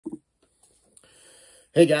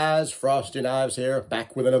Hey guys, Frosty Knives here,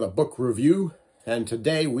 back with another book review. And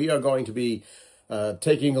today we are going to be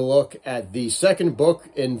taking a look at the second book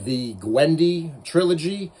in the Gwendy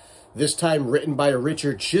Trilogy, this time written by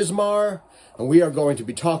Richard Chizmar. And we are going to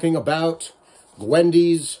be talking about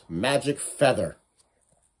Gwendy's Magic Feather.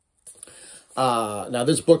 Now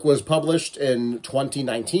this book was published in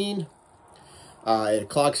 2019. It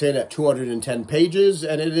clocks in at 210 pages,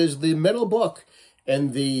 and it is the middle book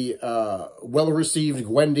in the well-received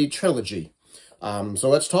Gwendy Trilogy. So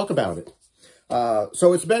let's talk about it.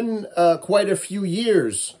 So it's been quite a few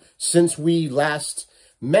years since we last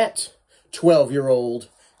met 12-year-old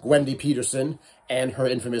Gwendy Peterson and her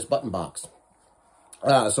infamous button box.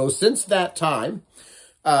 So since that time,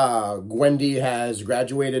 Gwendy has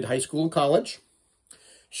graduated high school and college.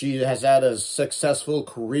 She has had a successful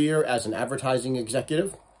career as an advertising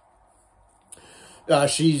executive.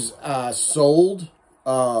 She's sold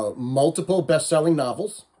multiple best-selling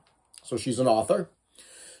novels, so she's an author.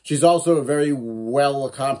 She's also a very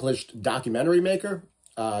well-accomplished documentary maker.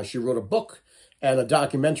 She wrote a book and a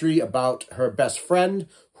documentary about her best friend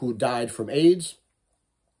who died from AIDS.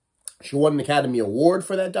 She won an Academy Award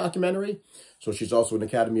for that documentary, so she's also an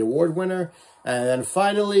Academy Award winner. And then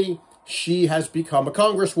finally, she has become a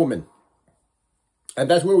congresswoman. And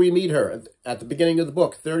that's where we meet her at the beginning of the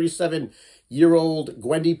book. 37-year-old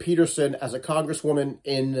Gwendy Peterson as a congresswoman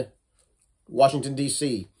in Washington,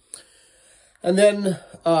 D.C. And then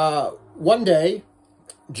one day,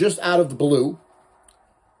 just out of the blue,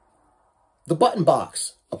 the button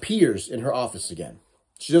box appears in her office again.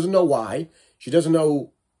 She doesn't know why. She doesn't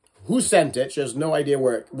know who sent it. She has no idea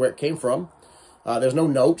where it came from. There's no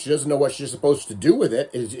note. She doesn't know what she's supposed to do with it.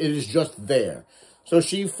 It is just there. So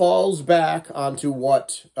she falls back onto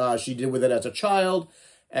what she did with it as a child,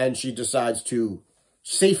 and she decides to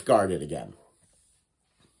safeguard it again.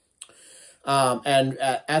 And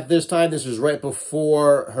at this time, this is right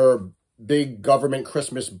before her big government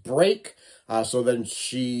Christmas break. So then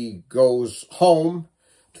she goes home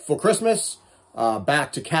for Christmas,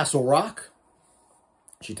 back to Castle Rock.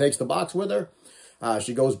 She takes the box with her.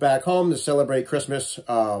 She goes back home to celebrate Christmas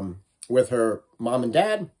with her mom and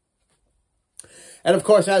dad. And of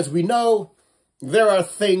course, as we know, there are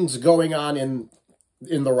things going on in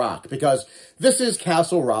the Rock, because this is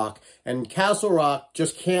Castle Rock, and Castle Rock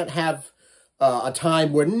just can't have a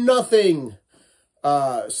time where nothing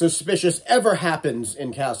suspicious ever happens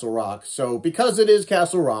in Castle Rock. So because it is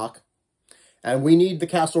Castle Rock, and we need the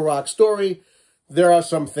Castle Rock story, there are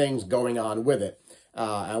some things going on with it.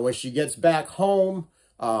 And when she gets back home,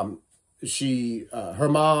 her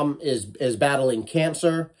mom is battling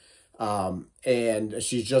cancer, and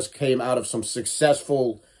she just came out of some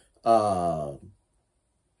successful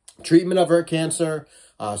treatment of her cancer,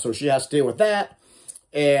 so she has to deal with that.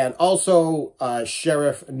 And also,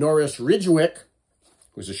 Sheriff Norris Ridgwick,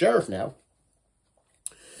 who's a sheriff now,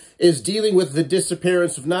 is dealing with the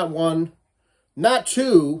disappearance of not one, not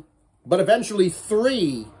two, but eventually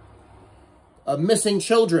 3 missing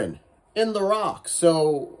children in the Rock.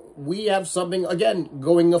 So we have something, again,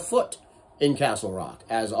 going afoot in Castle Rock,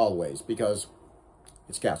 as always, because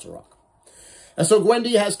it's Castle Rock. And so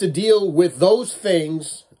Gwendy has to deal with those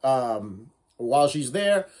things while she's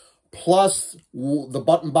there, plus the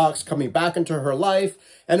button box coming back into her life,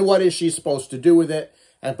 and what is she supposed to do with it.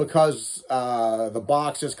 And because the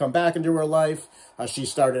box has come back into her life, she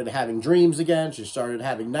started having dreams again. She started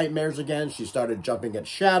having nightmares again. She started jumping at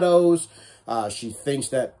shadows. She thinks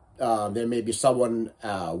that there may be someone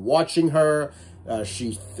watching her.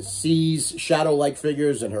 She sees shadow-like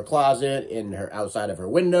figures in her closet, outside of her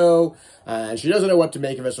window, and she doesn't know what to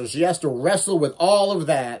make of it. So she has to wrestle with all of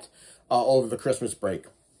that over the Christmas break.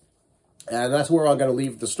 And that's where I'm going to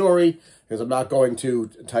leave the story, because I'm not going to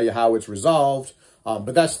tell you how it's resolved.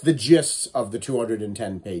 But that's the gist of the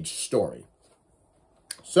 210-page story.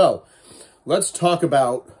 So let's talk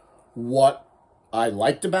about what I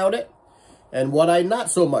liked about it and what I not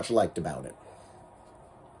so much liked about it.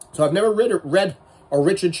 So I've never read a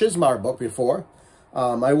Richard Chizmar book before.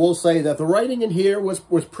 I will say that the writing in here was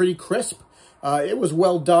pretty crisp. It was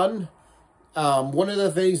well done. One of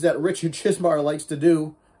the things that Richard Chizmar likes to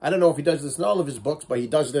do, I don't know if he does this in all of his books, but he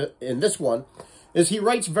does it in this one, is he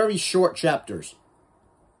writes very short chapters.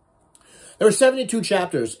 There are 72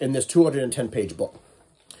 chapters in this 210-page book.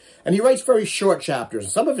 And he writes very short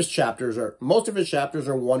chapters. Most of his chapters are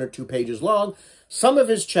 1 or 2 pages long. Some of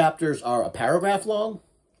his chapters are a paragraph long.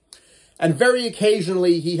 And very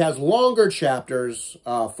occasionally, he has longer chapters,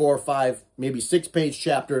 4 or 5, maybe 6-page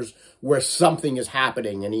chapters, where something is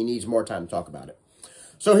happening and he needs more time to talk about it.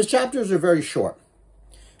 So his chapters are very short.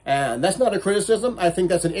 And that's not a criticism. I think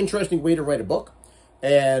that's an interesting way to write a book.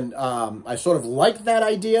 And I sort of like that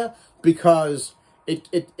idea because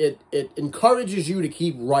it encourages you to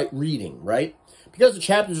keep reading, right? Because the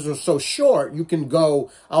chapters are so short, you can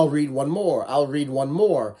go, I'll read one more, I'll read one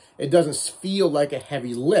more. It doesn't feel like a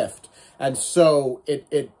heavy lift. And so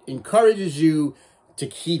it encourages you to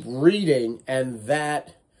keep reading, and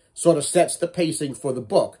that sort of sets the pacing for the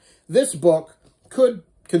book. This book could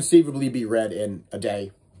conceivably be read in a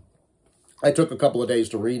day. I took a couple of days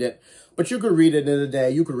to read it, but you could read it in a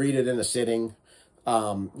day. You could read it in a sitting.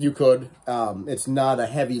 You could. It's not a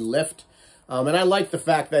heavy lift. And I like the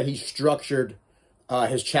fact that he structured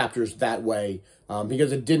his chapters that way,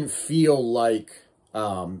 because it didn't feel like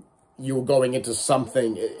you were going into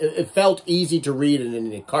something. It felt easy to read, and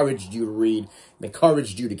it encouraged you to read, and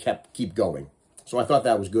encouraged you to keep going. So I thought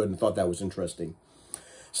that was good and thought that was interesting.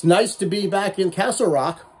 It's nice to be back in Castle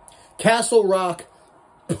Rock. Castle Rock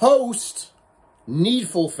post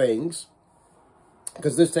Needful Things,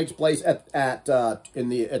 because this takes place at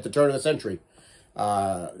the turn of the century,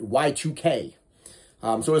 Y2K.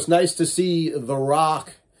 So it's nice to see the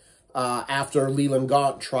Rock after Leland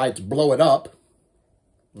Gaunt tried to blow it up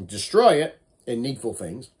and destroy it in Needful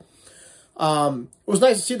Things. It was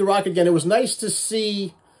nice to see the Rock again. It was nice to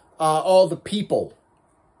see all the people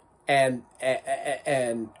and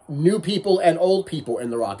new people and old people in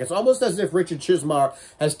the Rock. It's almost as if Richard Chizmar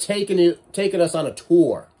has taken us on a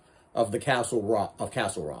tour of the Castle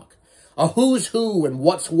Rock, a who's who and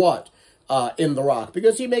what's what in the Rock,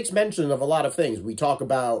 because he makes mention of a lot of things. We talk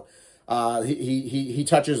about he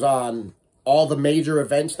touches on all the major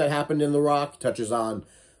events that happened in the Rock, touches on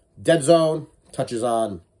Dead Zone, touches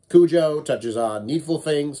on Cujo, touches on Needful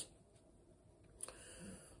Things.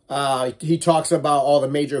 He talks about all the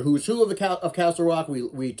major who's who of Castle Rock.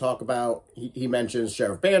 We talk about, he mentions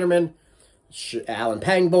Sheriff Bannerman, Alan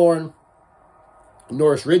Pangborn,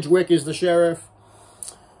 Norris Ridgwick is the sheriff,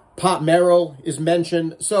 Pop Merrill is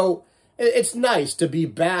mentioned. So it's nice to be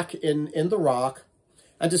back in the Rock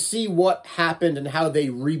and to see what happened and how they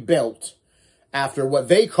rebuilt after what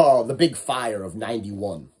they call the Big Fire of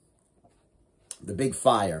 '91. The Big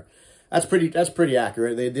Fire. That's pretty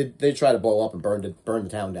accurate. They tried to blow up and burn the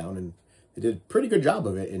town down, and they did a pretty good job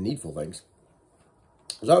of it in Needful Things.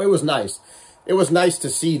 So it was nice. It was nice to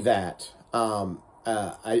see that.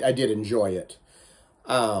 I did enjoy it.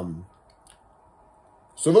 So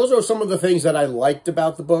those are some of the things that I liked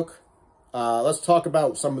about the book. Let's talk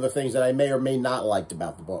about some of the things that I may or may not liked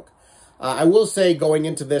about the book. I will say going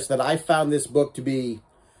into this that I found this book to be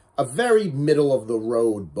a very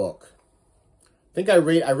middle-of-the-road book. I think I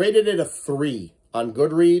rated it a 3 on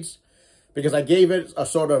Goodreads because I gave it a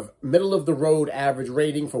sort of middle-of-the-road average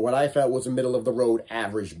rating for what I felt was a middle-of-the-road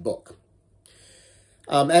average book.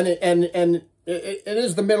 And it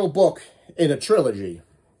is the middle book in a trilogy.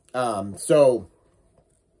 So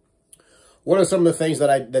what are some of the things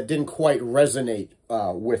that didn't quite resonate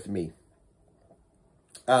with me?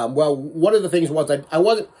 Well, one of the things was I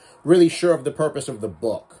wasn't really sure of the purpose of the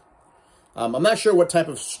book. I'm not sure what type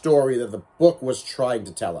of story that the book was trying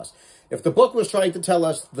to tell us. If the book was trying to tell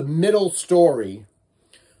us the middle story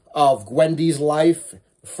of Gwendy's life,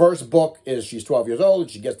 the first book is she's 12 years old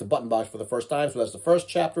and she gets the button box for the first time, so that's the first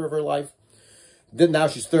chapter of her life. Then now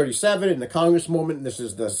she's 37 in the Congresswoman, and this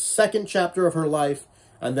is the second chapter of her life.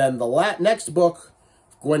 And then the next book,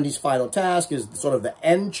 Gwendy's Final Task, is sort of the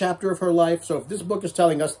end chapter of her life. So if this book is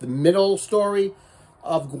telling us the middle story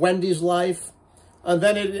of Gwendy's life,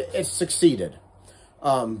 then it succeeded.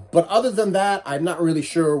 But other than that, I'm not really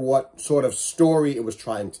sure what sort of story it was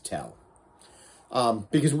trying to tell.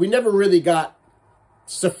 Because we never really got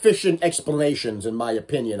sufficient explanations, in my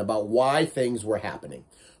opinion, about why things were happening.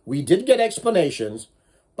 We did get explanations,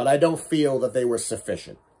 but I don't feel that they were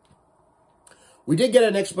sufficient. We did get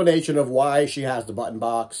an explanation of why she has the button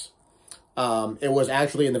box. It was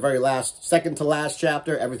actually in the very second to last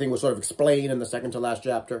chapter. Everything was sort of explained in the second to last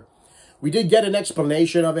chapter. We did get an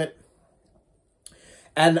explanation of it.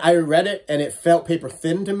 And I read it, and it felt paper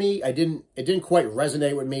thin to me. It didn't quite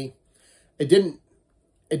resonate with me. It didn't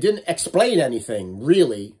explain anything,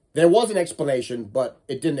 really. There was an explanation, but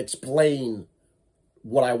it didn't explain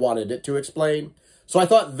what I wanted it to explain. So I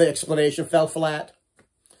thought the explanation fell flat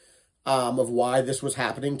of why this was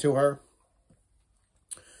happening to her.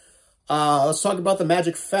 Let's talk about the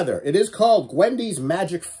magic feather. It is called Gwendy's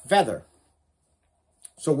Magic Feather.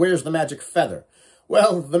 So where's the magic feather?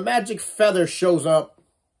 Well, the magic feather shows up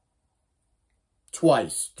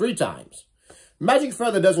three times. Magic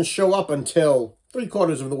feather doesn't show up until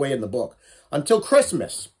 3/4 of the way in the book. Until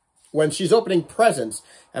Christmas, when she's opening presents,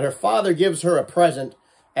 and her father gives her a present,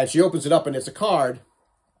 and she opens it up, and it's a card.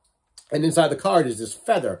 And inside the card is this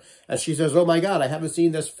feather. And she says, oh my God, I haven't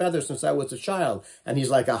seen this feather since I was a child. And he's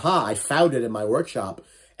like, aha, I found it in my workshop.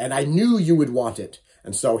 And I knew you would want it.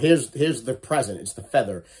 And so here's the present. It's the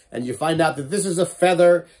feather. And you find out that this is a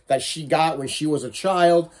feather that she got when she was a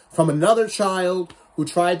child from another child who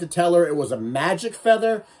tried to tell her it was a magic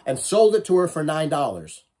feather and sold it to her for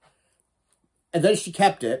 $9. And then she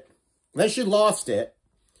kept it. Then she lost it.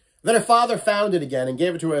 Then her father found it again and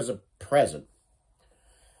gave it to her as a present.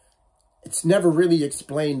 It's never really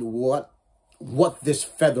explained what this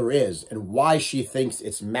feather is and why she thinks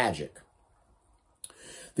it's magic.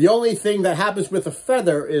 The only thing that happens with the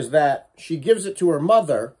feather is that she gives it to her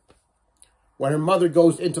mother when her mother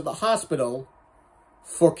goes into the hospital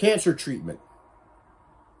for cancer treatment.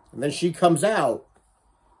 And then she comes out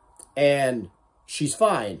and she's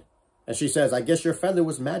fine. And she says, I guess your feather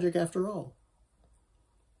was magic after all.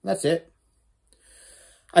 That's it.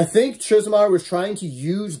 I think Chizmar was trying to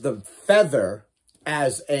use the feather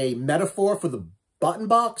as a metaphor for the button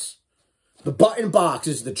box. The button box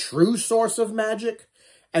is the true source of magic,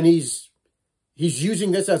 and he's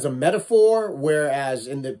using this as a metaphor, whereas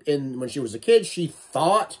when she was a kid, she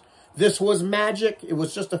thought this was magic. It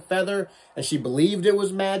was just a feather, and she believed it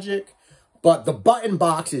was magic. But the button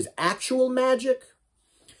box is actual magic,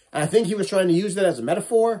 and I think he was trying to use that as a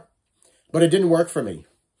metaphor, but it didn't work for me.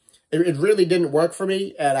 It really didn't work for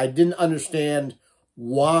me, and I didn't understand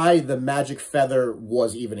why the magic feather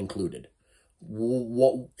was even included.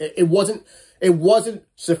 It wasn't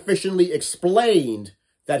sufficiently explained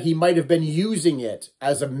that he might have been using it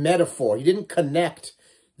as a metaphor. He didn't connect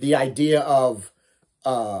the idea of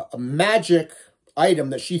a magic item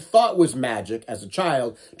that she thought was magic as a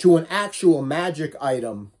child to an actual magic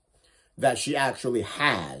item that she actually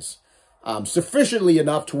has. Sufficiently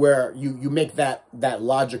enough to where you make that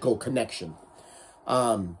logical connection.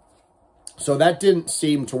 So that didn't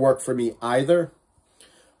seem to work for me either.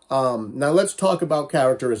 Now let's talk about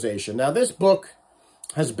characterization. Now this book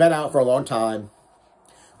has been out for a long time.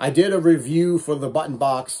 I did a review for the button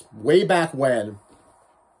box way back when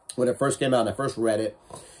it first came out and I first read it.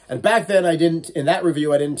 And back then in that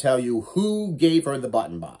review I didn't tell you who gave her the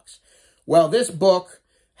button box. Well, this book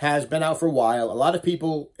has been out for a while. A lot of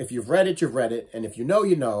people, if you've read it, you've read it. And if you know,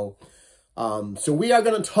 you know. So we are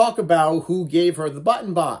going to talk about who gave her the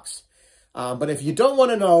button box. But if you don't want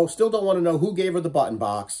to know, still don't want to know who gave her the button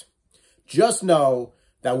box, just know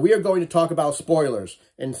that we are going to talk about spoilers.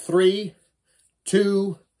 In 3,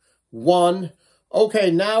 2, 1. Okay,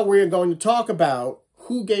 now we're going to talk about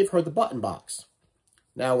who gave her the button box.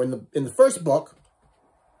 Now, in the first book,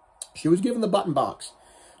 she was given the button box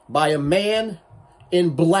by a man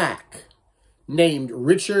in black named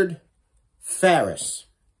Richard Ferris.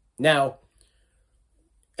 Now,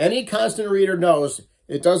 any constant reader knows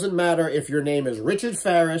it doesn't matter if your name is Richard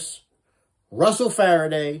Ferris, Russell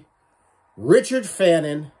Faraday, Richard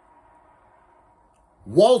Fannin,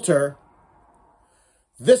 Walter.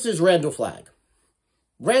 This is Randall Flagg.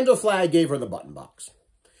 Randall Flagg gave her the button box.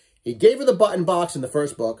 He gave her the button box in the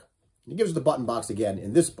first book. He gives her the button box again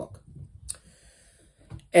in this book.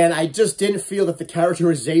 And I just didn't feel that the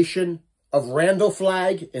characterization of Randall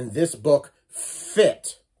Flagg in this book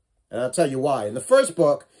fit. And I'll tell you why. In the first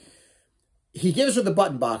book, he gives her the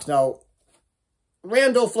button box. Now,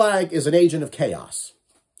 Randall Flagg is an agent of chaos.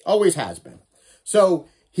 Always has been. So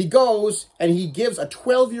he goes and he gives a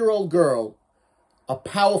 12-year-old girl a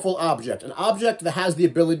powerful object. An object that has the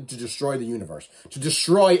ability to destroy the universe. To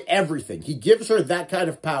destroy everything. He gives her that kind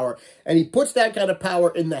of power. And he puts that kind of power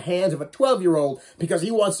in the hands of a 12-year-old because he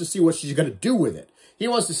wants to see what she's going to do with it. He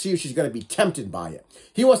wants to see if she's going to be tempted by it.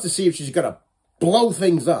 He wants to see if she's going to blow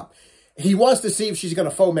things up. He wants to see if she's going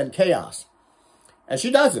to foment chaos. And she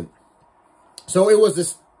doesn't. So it was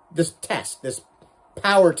this test, this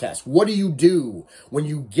power test. What do you do when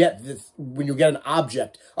you get an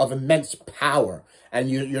object of immense power and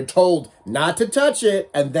you're told not to touch it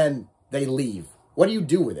and then they leave? What do you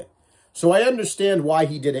do with it? So I understand why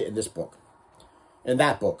he did it in this book. In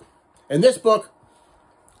that book. In this book,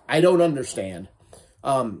 I don't understand.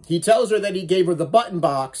 He tells her that he gave her the button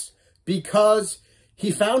box because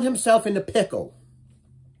he found himself in a pickle.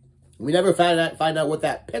 We never find out what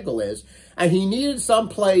that pickle is. And he needed some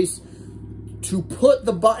place to put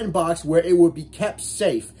the button box where it would be kept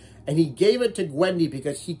safe. And he gave it to Gwendy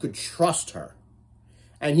because he could trust her.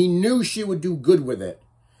 And he knew she would do good with it.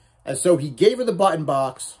 And so he gave her the button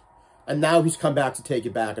box. And now he's come back to take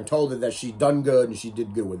it back and told her that she'd done good and she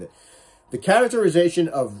did good with it. The characterization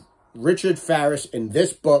of Richard Ferris in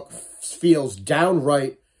this book feels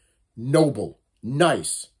downright noble,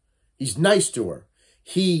 nice. He's nice to her.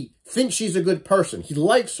 He thinks she's a good person. He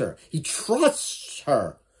likes her. He trusts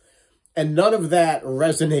her. And none of that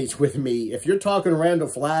resonates with me. If you're talking Randall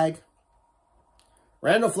Flagg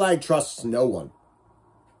trusts no one.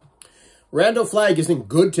 Randall Flagg isn't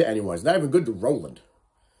good to anyone. He's not even good to Roland.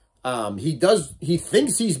 He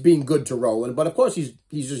thinks he's being good to Roland, but of course he's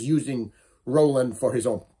just using Roland for his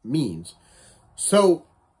own means. So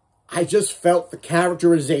I just felt the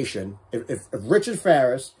characterization. If Richard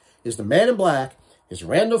Ferris is the Man in Black, is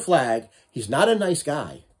Randall Flagg, he's not a nice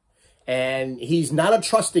guy. And he's not a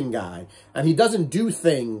trusting guy. And he doesn't do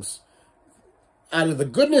things out of the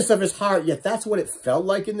goodness of his heart, yet that's what it felt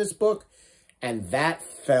like in this book. And that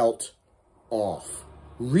felt off.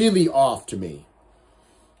 Really off to me.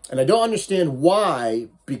 And I don't understand why,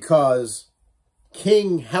 because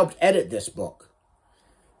King helped edit this book.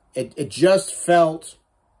 It just felt...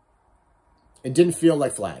 It didn't feel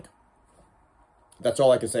like Flagg. That's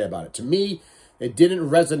all I can say about it. To me, it didn't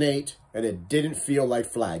resonate, and it didn't feel like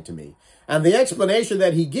Flagg to me. And the explanation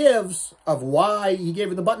that he gives of why he gave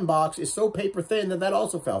her the button box is so paper thin that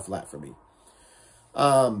also fell flat for me.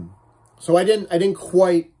 So I didn't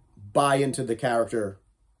quite buy into the character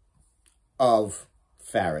of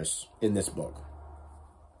Ferris in this book.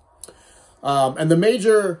 And the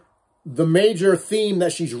major theme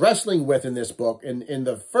that she's wrestling with in this book, in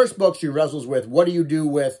the first book, she wrestles with, what do you do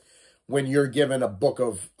with when you're given a book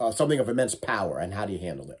of something of immense power, and how do you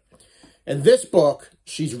handle it? In this book,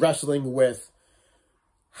 she's wrestling with,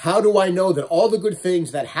 how do I know that all the good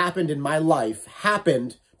things that happened in my life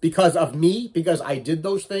happened because of me, because I did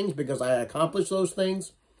those things, because I accomplished those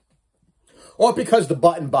things, or because the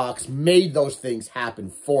button box made those things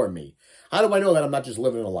happen for me? How do I know that I'm not just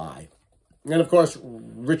living a lie? And of course,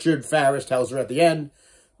 Richard Ferris tells her at the end,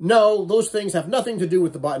 no, those things have nothing to do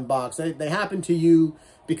with the button box. They happen to you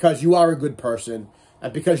because you are a good person,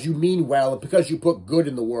 and because you mean well, and because you put good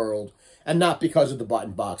in the world, and not because of the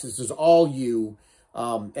button box. This is all you,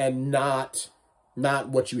 and not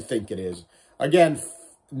what you think it is. Again,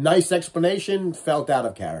 nice explanation, felt out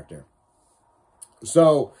of character.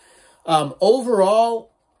 So,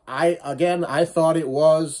 overall, I thought it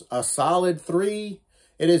was a solid 3.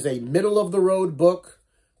 It is a middle-of-the-road book,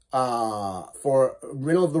 for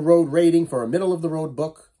middle-of-the-road rating for a middle-of-the-road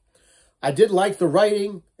book. I did like the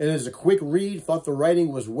writing. It is a quick read. Thought the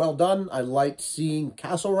writing was well done. I liked seeing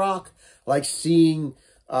Castle Rock. I liked seeing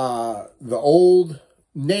the old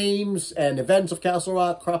names and events of Castle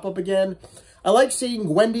Rock crop up again. I like seeing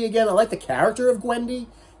Gwendy again. I like the character of Gwendy.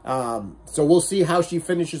 So we'll see how she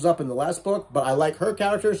finishes up in the last book. But I like her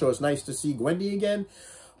character, so it's nice to see Gwendy again.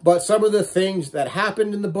 But some of the things that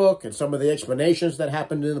happened in the book, and some of the explanations that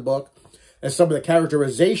happened in the book, and some of the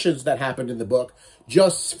characterizations that happened in the book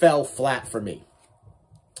just fell flat for me.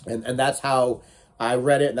 And that's how I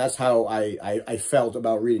read it, and that's how I felt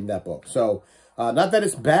about reading that book. So, not that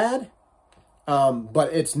it's bad, but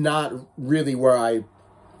it's not really where I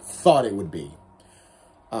thought it would be.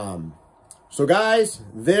 So guys,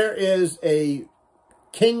 there is a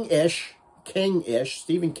King-ish,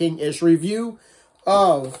 Stephen King-ish review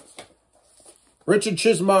of Richard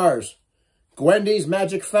Chizmar's Gwendy's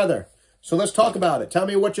Magic Feather. So let's talk about it. Tell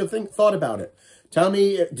me what you thought about it. Tell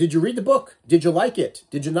me, did you read the book? Did you like it?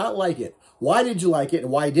 Did you not like it? Why did you like it,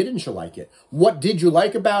 and why didn't you like it? What did you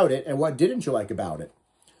like about it, and what didn't you like about it?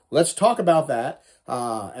 Let's talk about that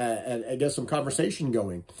and get some conversation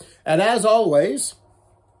going. And as always,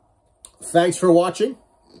 thanks for watching.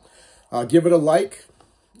 Give it a like.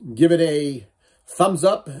 Give it a thumbs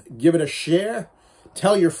up. Give it a share.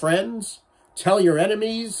 Tell your friends. Tell your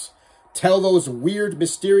enemies. Tell those weird,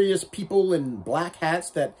 mysterious people in black hats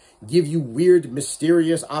that give you weird,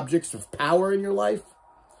 mysterious objects of power in your life.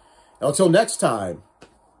 And until next time,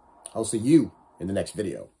 I'll see you in the next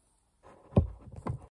video.